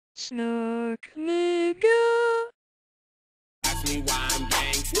Snook, nigga. Ask me why I'm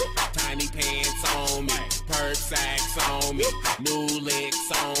gangsta. Tiny pants on me, purse sacks on me, new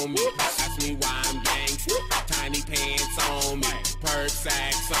licks on me. Ask me why I'm gangsta. Tiny pants on me, purse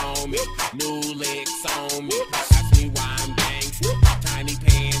sacks on me, new licks on me. Ask me why I'm gangsta. Tiny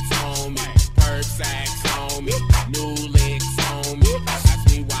pants on me, purse sacks on me, new licks on me. Ask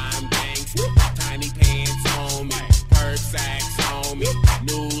me why I'm gangsta. Tiny pants on me, purse sacks on me,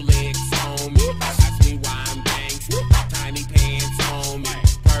 new licks on me. Ask me why I'm gangsta. Tiny pants on me,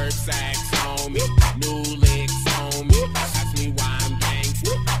 purse sacks on me, new licks on me. Ask me why I'm gangsta. Tiny pants on me, purse sacks on me, new licks on me. Ask me why I'm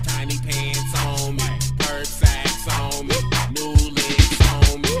gangsta. Tiny pants on me, purse sacks on me, new licks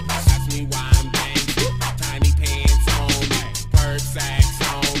on me. Ask me why I'm gangsta. Tiny pants on me, purse sacks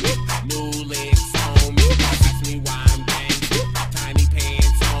on me, new licks on me. Ask me why I'm gangsta. Tiny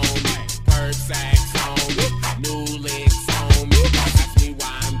pants on me, purse sacks on me, new licks on me. Ask me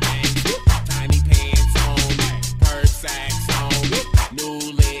why I'm gangsta. Tiny pants on me, purse sacks on me, new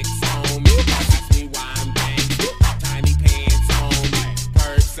licks on me. Ask me why I'm gangsta. Tiny pants on me, purse sacks on me, new licks on me. Ask me why I'm gangsta. Tiny pants on me,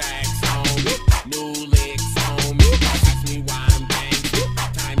 purse sacks on me, new licks on me. Ask me why I'm gangsta.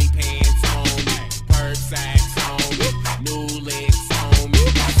 Tiny pants on me, purse sacks on me, new licks on me.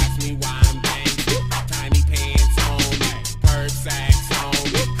 Ask me why I'm gangsta. Tiny pants on me, purse sacks on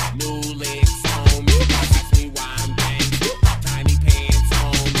me, new licks on me. Ask me why I'm gangsta. Tiny pants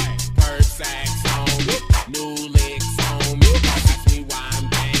on me, purse sacks on me, new licks on me. Ask me why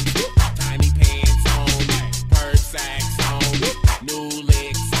I'm gangsta. Tiny pants on me, purse sacks on me, new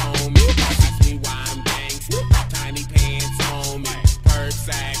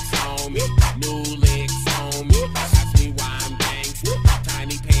licks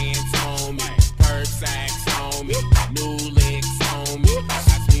on me.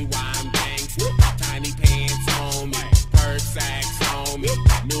 Ask me why I'm gangsta. Tiny pants on me, purse sacks on me,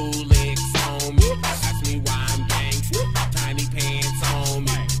 new licks on me. Ask me why I'm gangsta. Tiny pants on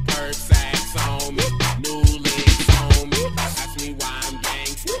me, purse sacks on me, new licks on me. Ask me why I'm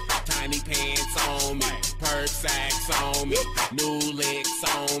gangsta. Tiny pants on me, purse sacks on me, new licks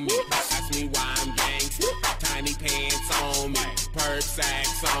on me. Ask me why I'm gangsta. Tiny pants on me, purse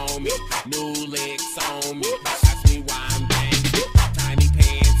sacks on me, new licks on me. Ask me why I'm gangsta. Tiny pants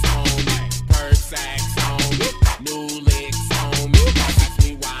on me, purse sacks on me, new licks on me. Ask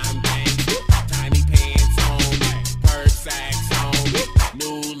me why I'm gangsta. Tiny pants on me, purse sacks on me,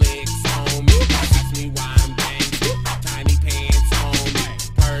 new licks on me. Ask me why I'm gangsta. Tiny pants on me,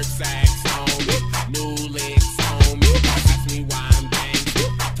 purse sacks on me, new licks on me. Ask me why I'm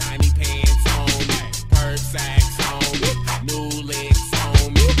gangsta. Tiny pants on me, purse sacks on me, new licks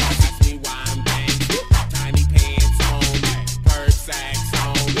on me. Ask me why I'm gangsta. Tiny pants on me, purse sacks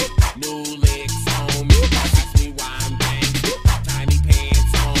on me, new licks on me. Ask me why I'm gangsta. Tiny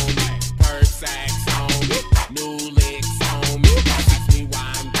pants on me, purse sacks on me, new licks on me. Ask me why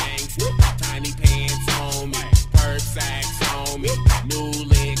I'm gangsta. Tiny pants on me, purse sacks on me, new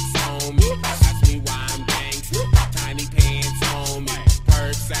licks on me. Ask me why I'm gangsta. Tiny pants on me,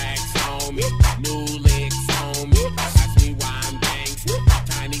 purse sacks on me, new licks on me. Ask me why I'm gangsta.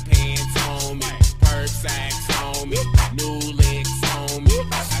 Tiny pants on me, purse sacks on me, new licks on me.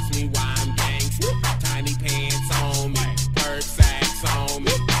 Ask me why I'm gangsta. Tiny pants on me, purse sacks on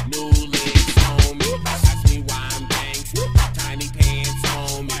me.